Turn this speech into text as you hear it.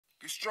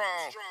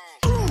strong.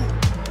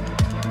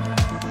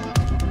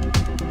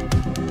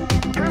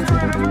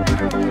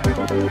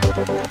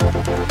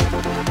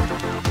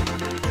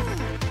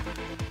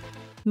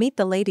 Meet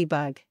the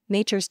ladybug,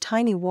 nature's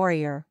tiny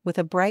warrior with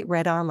a bright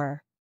red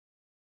armor.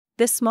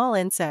 This small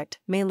insect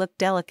may look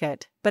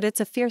delicate, but it's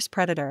a fierce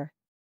predator.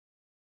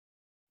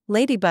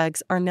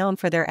 Ladybugs are known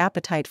for their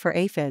appetite for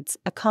aphids,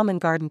 a common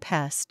garden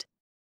pest.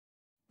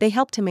 They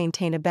help to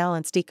maintain a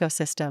balanced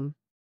ecosystem.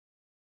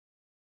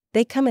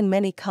 They come in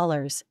many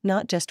colors,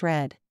 not just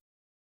red.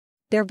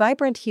 Their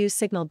vibrant hues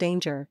signal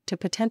danger to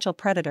potential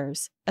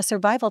predators, a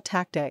survival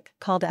tactic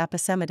called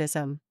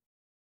aposematism.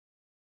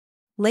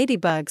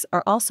 Ladybugs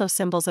are also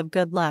symbols of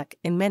good luck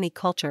in many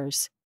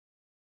cultures.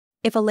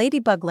 If a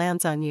ladybug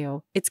lands on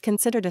you, it's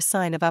considered a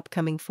sign of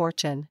upcoming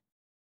fortune.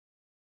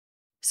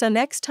 So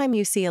next time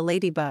you see a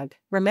ladybug,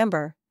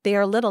 remember, they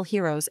are little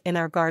heroes in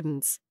our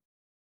gardens.